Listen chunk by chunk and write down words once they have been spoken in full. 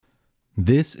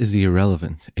This is The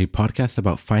Irrelevant, a podcast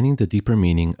about finding the deeper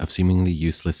meaning of seemingly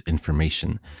useless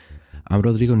information. I'm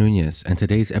Rodrigo Nunez, and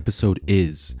today's episode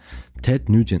is Ted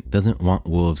Nugent Doesn't Want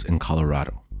Wolves in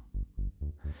Colorado.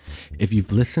 If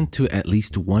you've listened to at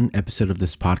least one episode of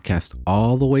this podcast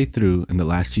all the way through in the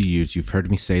last few years, you've heard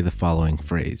me say the following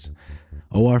phrase: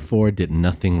 OR4 did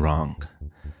nothing wrong.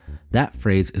 That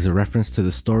phrase is a reference to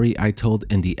the story I told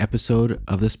in the episode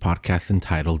of this podcast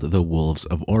entitled The Wolves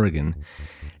of Oregon.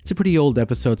 It's a pretty old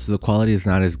episode, so the quality is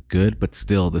not as good, but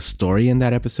still, the story in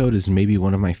that episode is maybe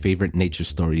one of my favorite nature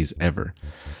stories ever.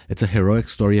 It's a heroic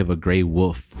story of a gray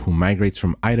wolf who migrates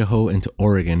from Idaho into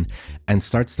Oregon and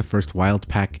starts the first wild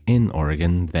pack in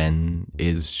Oregon, then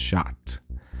is shot.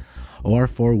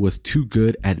 OR4 was too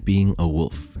good at being a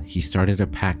wolf. He started a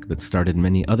pack that started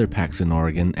many other packs in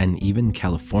Oregon and even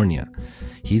California.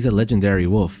 He's a legendary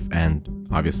wolf, and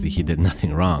obviously he did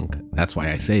nothing wrong. That's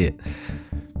why I say it.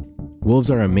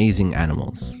 Wolves are amazing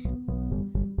animals.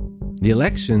 The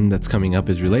election that's coming up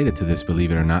is related to this, believe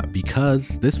it or not,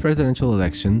 because this presidential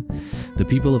election, the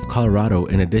people of Colorado,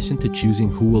 in addition to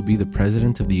choosing who will be the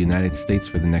president of the United States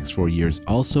for the next 4 years,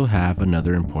 also have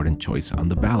another important choice on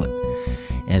the ballot.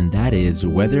 And that is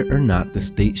whether or not the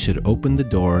state should open the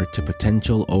door to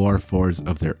potential OR4s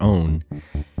of their own.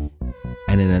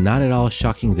 And in a not at all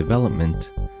shocking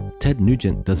development, Ted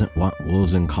Nugent doesn't want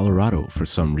wolves in Colorado for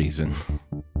some reason.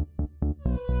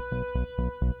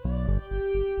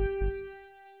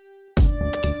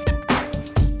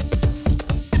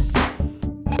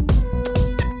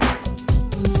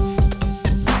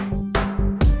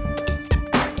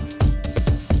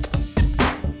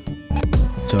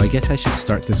 So I guess I should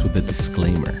start this with a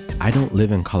disclaimer. I don't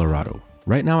live in Colorado.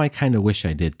 Right now I kind of wish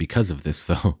I did because of this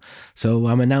though. So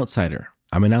I'm an outsider.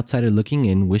 I'm an outsider looking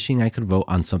in, wishing I could vote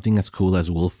on something as cool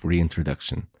as wolf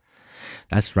reintroduction.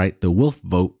 That's right, the wolf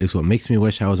vote is what makes me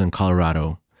wish I was in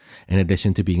Colorado, in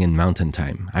addition to being in mountain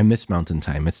time. I miss mountain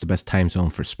time. It's the best time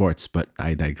zone for sports, but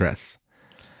I digress.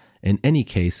 In any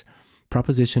case,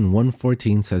 Proposition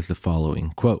 114 says the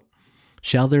following, quote,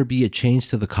 "Shall there be a change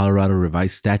to the Colorado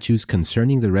revised statutes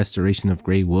concerning the restoration of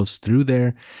gray wolves through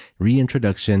their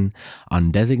reintroduction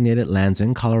on designated lands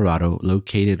in Colorado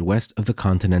located west of the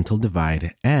Continental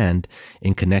Divide and,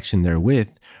 in connection therewith,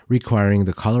 requiring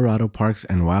the Colorado Parks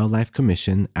and Wildlife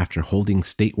Commission, after holding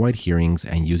statewide hearings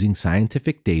and using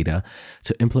scientific data,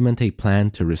 to implement a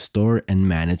plan to restore and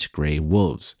manage gray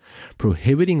wolves,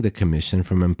 prohibiting the commission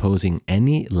from imposing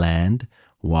any land,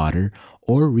 water,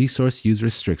 or resource use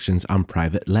restrictions on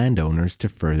private landowners to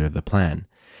further the plan,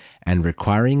 and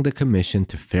requiring the commission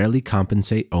to fairly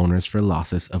compensate owners for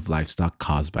losses of livestock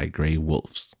caused by gray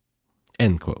wolves."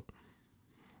 End quote.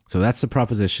 So that's the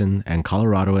proposition, and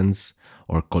Coloradoans,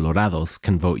 or Colorados,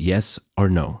 can vote yes or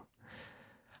no.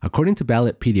 According to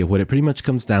Ballotpedia, what it pretty much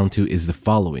comes down to is the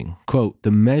following, quote,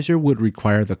 "The measure would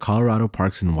require the Colorado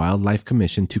Parks and Wildlife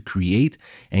Commission to create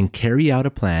and carry out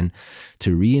a plan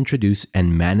to reintroduce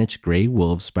and manage gray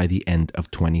wolves by the end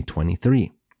of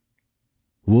 2023.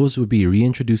 Wolves would be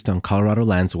reintroduced on Colorado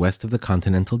lands west of the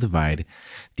Continental Divide.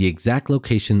 The exact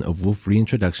location of wolf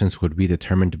reintroductions would be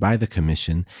determined by the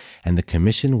commission, and the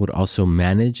commission would also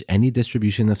manage any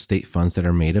distribution of state funds that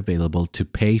are made available to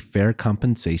pay fair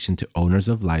compensation to owners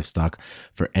of livestock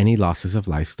for any losses of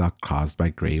livestock caused by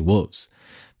gray wolves.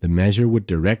 The measure would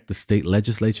direct the state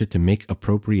legislature to make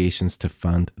appropriations to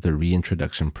fund the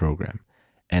reintroduction program."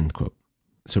 End quote.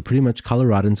 So pretty much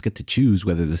Coloradans get to choose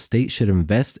whether the state should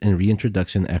invest in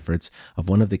reintroduction efforts of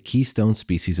one of the keystone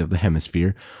species of the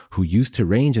hemisphere who used to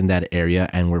range in that area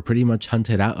and were pretty much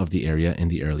hunted out of the area in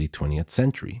the early 20th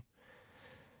century.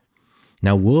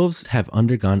 Now, wolves have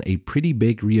undergone a pretty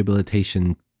big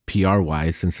rehabilitation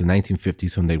PR-wise since the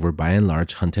 1950s, when they were by and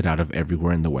large hunted out of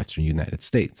everywhere in the western United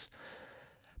States.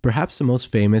 Perhaps the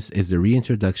most famous is the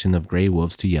reintroduction of gray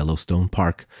wolves to Yellowstone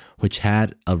Park, which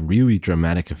had a really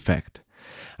dramatic effect.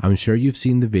 I'm sure you've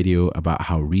seen the video about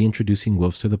how reintroducing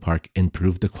wolves to the park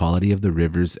improved the quality of the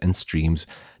rivers and streams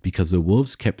because the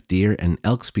wolves kept deer and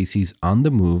elk species on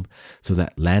the move so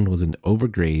that land wasn't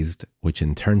overgrazed, which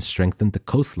in turn strengthened the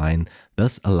coastline,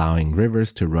 thus allowing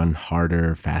rivers to run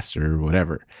harder, faster,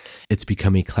 whatever. It's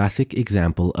become a classic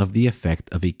example of the effect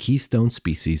of a keystone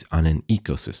species on an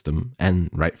ecosystem, and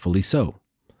rightfully so.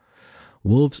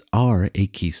 Wolves are a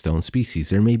keystone species.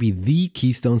 They're maybe the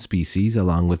keystone species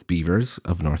along with beavers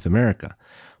of North America,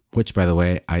 which, by the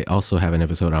way, I also have an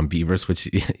episode on beavers, which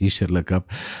you should look up.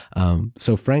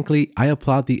 So frankly, I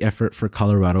applaud the effort for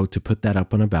Colorado to put that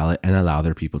up on a ballot and allow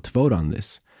their people to vote on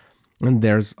this. And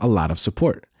there's a lot of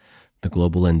support. The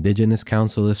Global Indigenous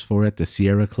Council is for it. The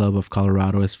Sierra Club of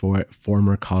Colorado is for it.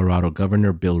 Former Colorado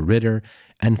Governor Bill Ritter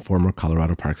and former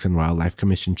Colorado Parks and Wildlife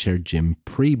Commission Chair Jim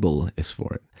Preble is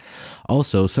for it.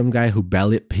 Also, some guy who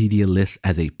Ballotpedia lists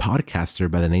as a podcaster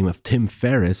by the name of Tim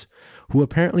Ferriss, who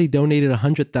apparently donated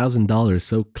 $100,000.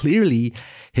 So clearly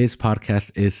his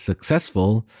podcast is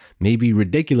successful, maybe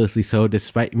ridiculously so,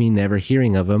 despite me never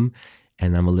hearing of him.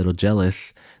 And I'm a little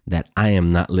jealous that I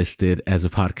am not listed as a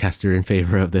podcaster in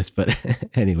favor of this. But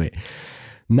anyway,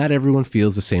 not everyone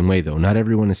feels the same way, though. Not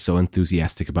everyone is so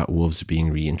enthusiastic about wolves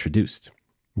being reintroduced.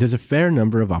 There's a fair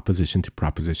number of opposition to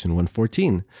Proposition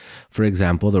 114. For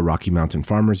example, the Rocky Mountain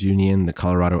Farmers Union, the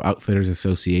Colorado Outfitters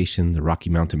Association, the Rocky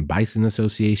Mountain Bison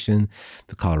Association,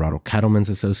 the Colorado Cattlemen's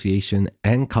Association,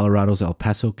 and Colorado's El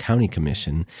Paso County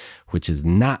Commission, which is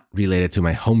not related to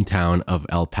my hometown of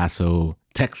El Paso,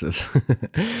 Texas,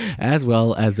 as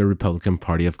well as the Republican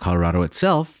Party of Colorado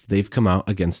itself. They've come out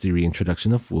against the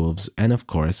reintroduction of wolves, and of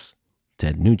course,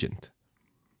 Ted Nugent.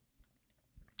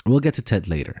 We'll get to Ted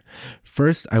later.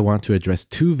 First, I want to address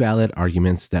two valid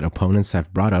arguments that opponents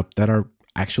have brought up that are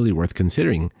actually worth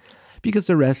considering, because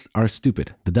the rest are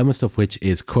stupid. The dumbest of which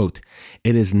is, quote,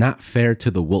 "It is not fair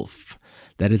to the wolf."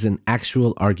 That is an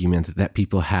actual argument that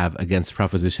people have against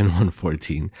Proposition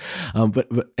 114.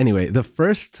 But anyway, the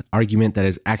first argument that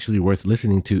is actually worth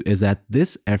listening to is that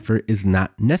this effort is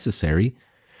not necessary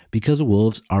because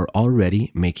wolves are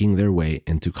already making their way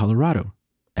into Colorado.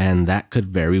 And that could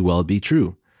very well be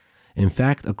true. In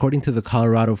fact, according to the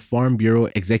Colorado Farm Bureau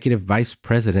Executive Vice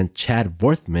President Chad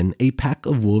Vorthman, a pack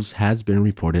of wolves has been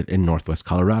reported in northwest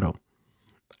Colorado.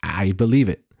 I believe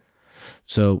it.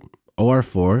 So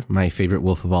OR4, my favorite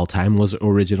wolf of all time, was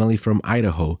originally from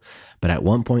Idaho, but at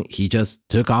one point he just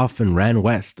took off and ran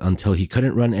west until he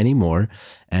couldn't run anymore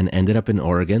and ended up in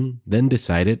Oregon, then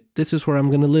decided, this is where I'm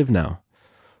going to live now.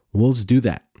 Wolves do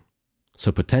that.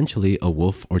 So potentially a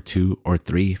wolf or two or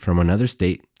three from another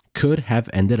state could have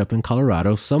ended up in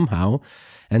Colorado somehow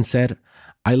and said,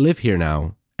 I live here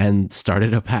now, and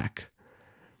started a pack.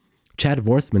 Chad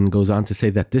Vorthman goes on to say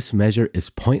that this measure is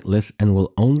pointless and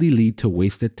will only lead to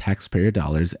wasted taxpayer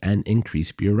dollars and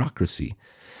increased bureaucracy.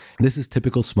 This is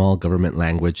typical small government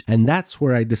language, and that's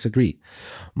where I disagree.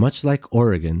 Much like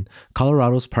Oregon,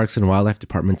 Colorado's parks and wildlife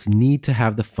departments need to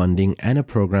have the funding and a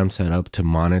program set up to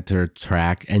monitor,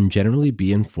 track, and generally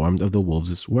be informed of the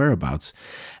wolves' whereabouts,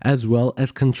 as well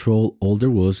as control older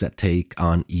wolves that take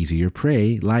on easier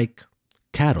prey, like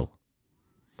cattle.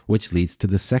 Which leads to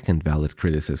the second valid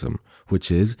criticism, which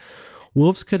is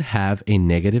wolves could have a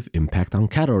negative impact on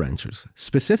cattle ranchers,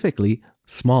 specifically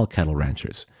small cattle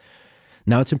ranchers.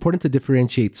 Now, it's important to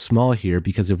differentiate small here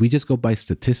because if we just go by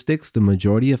statistics, the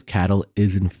majority of cattle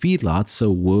is in feedlots,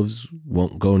 so wolves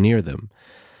won't go near them.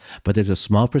 But there's a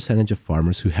small percentage of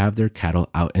farmers who have their cattle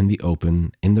out in the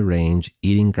open, in the range,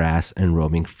 eating grass and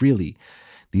roaming freely.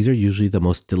 These are usually the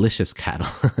most delicious cattle.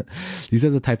 These are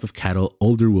the type of cattle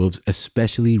older wolves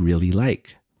especially really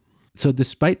like. So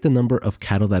despite the number of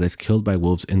cattle that is killed by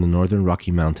wolves in the northern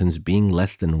Rocky Mountains being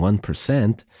less than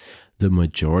 1%, the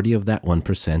majority of that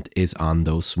 1% is on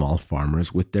those small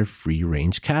farmers with their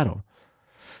free-range cattle.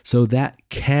 So that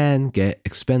can get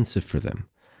expensive for them.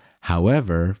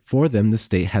 However, for them, the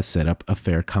state has set up a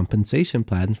fair compensation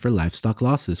plan for livestock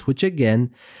losses, which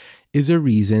again is a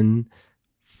reason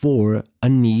for a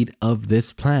need of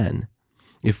this plan.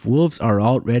 If wolves are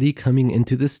already coming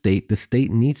into the state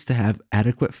needs to have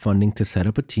adequate funding to set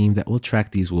up a team that will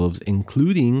track these wolves,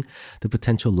 including the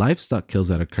potential livestock kills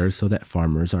that occur so that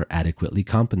farmers are adequately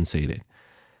compensated.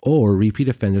 Or repeat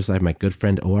offenders like my good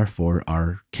friend OR4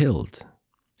 are killed.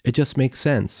 It just makes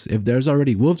sense. If there's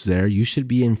already wolves there, you should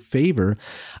be in favor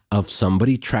of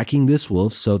somebody tracking this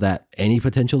wolf so that any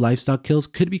potential livestock kills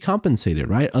could be compensated,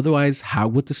 right? Otherwise, how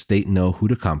would the state know who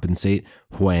to compensate,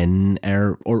 when,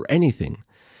 or anything?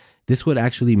 This would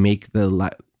actually make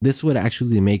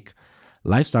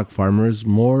livestock farmers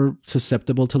more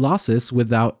susceptible to losses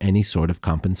without any sort of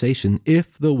compensation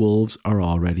if the wolves are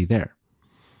already there.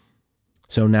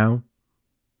 So now,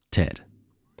 Ted.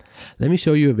 Let me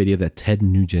show you a video that Ted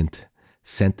Nugent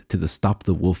sent to the Stop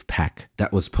the Wolf pack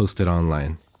that was posted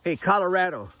online. Hey,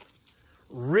 Colorado,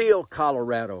 real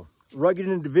Colorado, rugged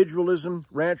individualism,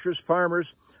 ranchers,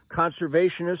 farmers,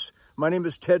 conservationists. My name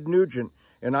is Ted Nugent,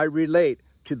 and I relate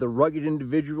to the rugged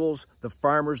individuals, the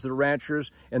farmers, the ranchers,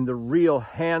 and the real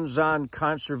hands-on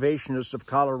conservationists of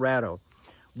Colorado.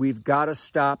 We've got to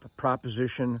stop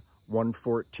Proposition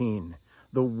 114.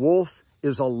 The wolf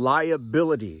is a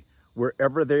liability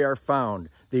wherever they are found.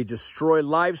 They destroy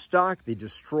livestock, they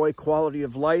destroy quality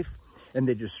of life, and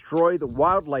they destroy the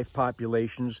wildlife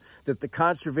populations that the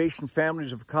conservation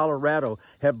families of Colorado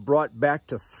have brought back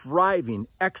to thriving,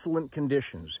 excellent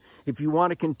conditions. If you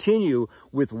want to continue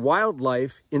with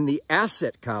wildlife in the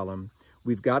asset column,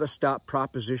 we've got to stop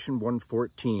Proposition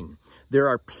 114. There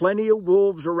are plenty of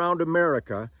wolves around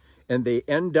America, and they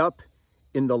end up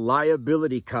in the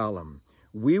liability column.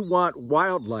 We want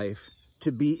wildlife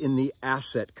to be in the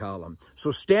asset column.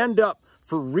 So stand up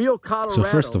for real Colorado. So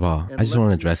first of all, I just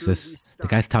want to address this. The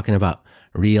guy's talking about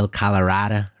real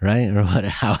Colorado, right? Or whatever,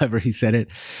 however he said it.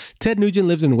 Ted Nugent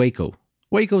lives in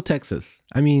Waco, Texas.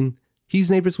 I mean, he's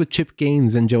neighbors with Chip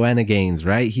Gaines and Joanna Gaines,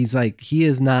 right? He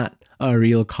is not a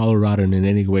real Coloradan in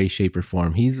any way, shape, or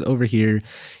form. He's over here.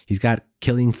 He's got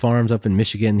killing farms up in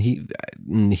Michigan.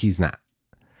 He's not.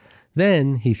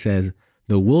 Then he says,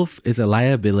 the wolf is a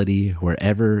liability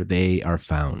wherever they are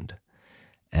found.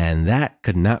 And that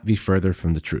could not be further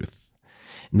from the truth.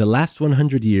 In the last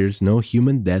 100 years, no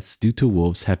human deaths due to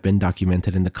wolves have been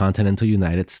documented in the continental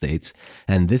United States,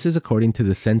 and this is according to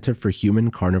the Center for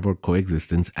Human Carnivore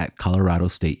Coexistence at Colorado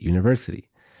State University.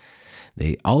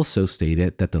 They also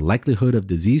stated that the likelihood of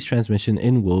disease transmission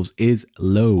in wolves is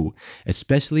low,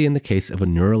 especially in the case of a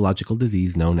neurological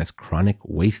disease known as chronic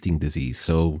wasting disease.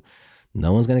 So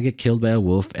no one's going to get killed by a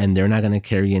wolf, and they're not going to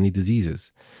carry any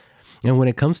diseases. And when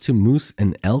it comes to moose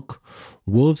and elk,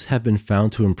 wolves have been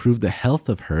found to improve the health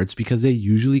of herds because they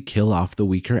usually kill off the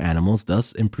weaker animals,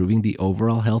 thus improving the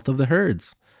overall health of the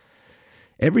herds.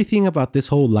 Everything about this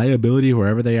whole liability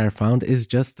wherever they are found is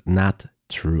just not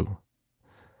true.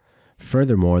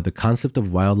 Furthermore, the concept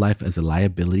of wildlife as a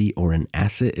liability or an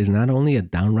asset is not only a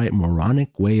downright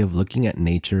moronic way of looking at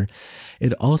nature,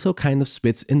 it also kind of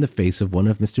spits in the face of one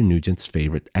of Mr. Nugent's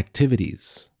favorite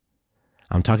activities.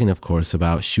 I'm talking, of course,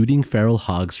 about shooting feral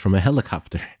hogs from a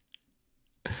helicopter.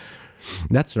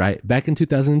 That's right. Back in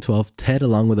 2012, Ted,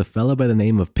 along with a fella by the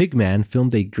name of Pigman,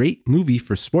 filmed a great movie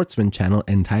for Sportsman Channel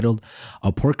entitled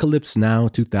Apocalypse Now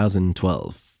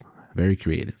 2012. Very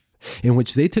creative. In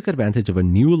which they took advantage of a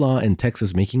new law in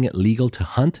Texas making it legal to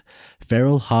hunt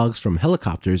feral hogs from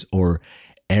helicopters, or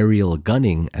aerial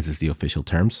gunning, as is the official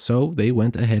term. So they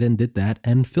went ahead and did that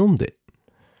and filmed it.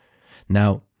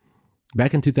 Now,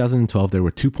 back in 2012, there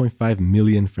were 2.5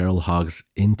 million feral hogs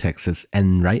in Texas,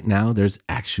 and right now there's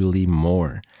actually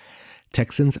more.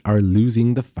 Texans are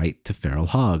losing the fight to feral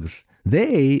hogs.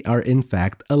 They are, in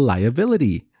fact, a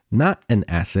liability, not an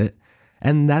asset.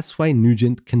 And that's why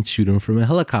Nugent can shoot them from a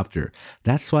helicopter.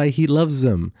 That's why he loves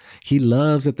them. He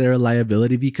loves that they're a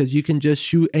liability because you can just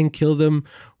shoot and kill them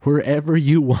wherever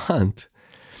you want.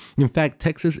 In fact,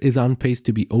 Texas is on pace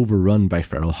to be overrun by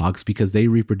feral hogs because they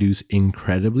reproduce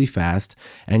incredibly fast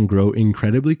and grow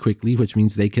incredibly quickly, which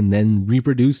means they can then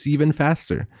reproduce even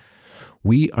faster.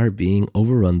 We are being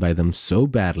overrun by them so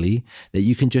badly that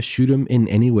you can just shoot them in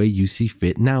any way you see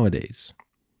fit nowadays.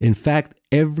 In fact,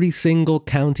 every single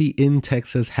county in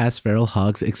Texas has feral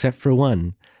hogs except for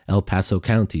one, El Paso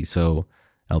County, so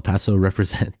El Paso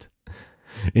represent.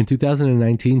 In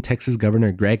 2019, Texas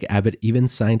Governor Greg Abbott even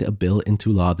signed a bill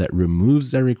into law that removes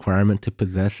the requirement to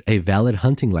possess a valid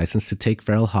hunting license to take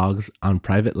feral hogs on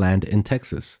private land in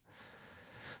Texas.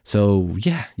 So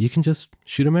yeah, you can just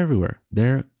shoot them everywhere.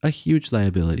 They're a huge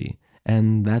liability,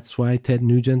 and that's why Ted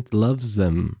Nugent loves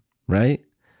them, right?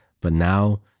 But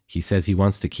now he says he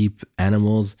wants to keep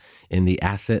animals in the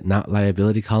asset, not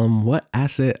liability column. What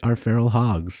asset are feral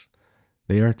hogs?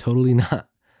 They are totally not.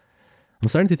 I'm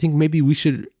starting to think maybe we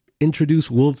should introduce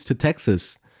wolves to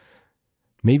Texas.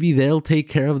 Maybe they'll take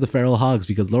care of the feral hogs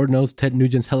because Lord knows Ted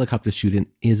Nugent's helicopter shooting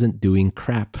isn't doing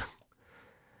crap.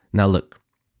 Now look,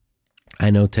 I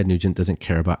know Ted Nugent doesn't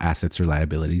care about assets or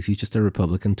liabilities. He's just a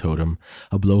Republican totem,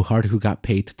 a blowhard who got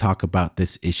paid to talk about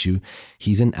this issue.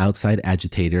 He's an outside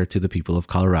agitator to the people of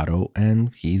Colorado,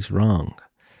 and he's wrong.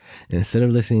 And instead of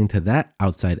listening to that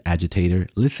outside agitator,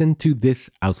 listen to this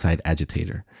outside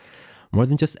agitator. More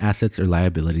than just assets or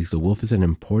liabilities, the wolf is an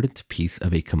important piece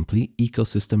of a complete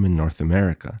ecosystem in North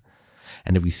America.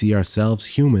 And if we see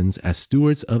ourselves, humans, as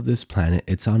stewards of this planet,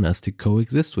 it's on us to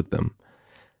coexist with them.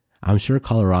 I'm sure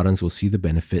Coloradans will see the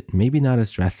benefit, maybe not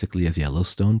as drastically as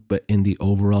Yellowstone, but in the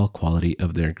overall quality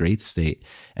of their great state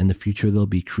and the future they'll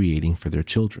be creating for their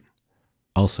children.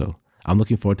 Also, I'm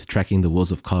looking forward to tracking the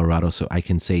wolves of Colorado so I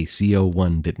can say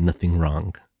CO1 did nothing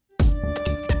wrong.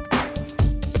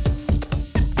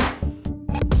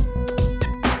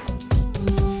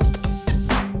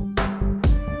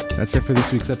 That's it for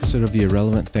this week's episode of The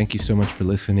Irrelevant. Thank you so much for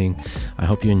listening. I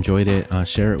hope you enjoyed it.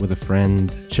 Share it with a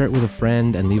friend.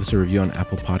 And leave us a review on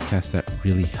Apple Podcasts. That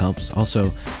really helps.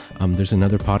 Also, There's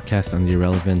another podcast on the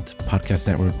Irrelevant Podcast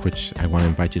Network, which I want to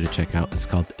invite you to check out. It's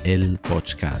called El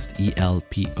Podcast,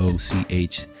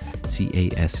 ELPOCHCAST.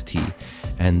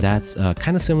 And that's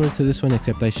kind of similar to this one,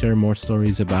 except I share more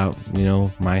stories about,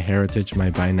 my heritage,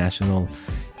 my binational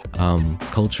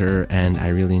culture, and I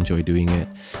really enjoy doing it.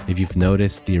 If you've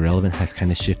noticed, the Irrelevant has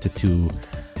kind of shifted to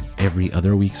every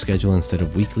other week schedule instead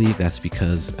of weekly. That's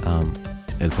because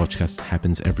El Podcast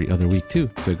happens every other week too.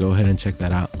 So go ahead and check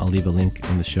that out. I'll leave a link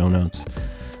in the show notes.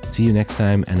 See you next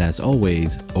time. And as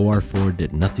always, OR4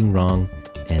 did nothing wrong,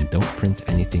 and don't print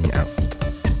anything out.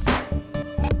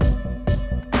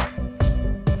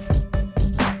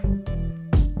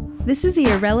 This is the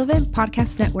Irrelevant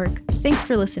Podcast Network. Thanks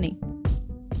for listening.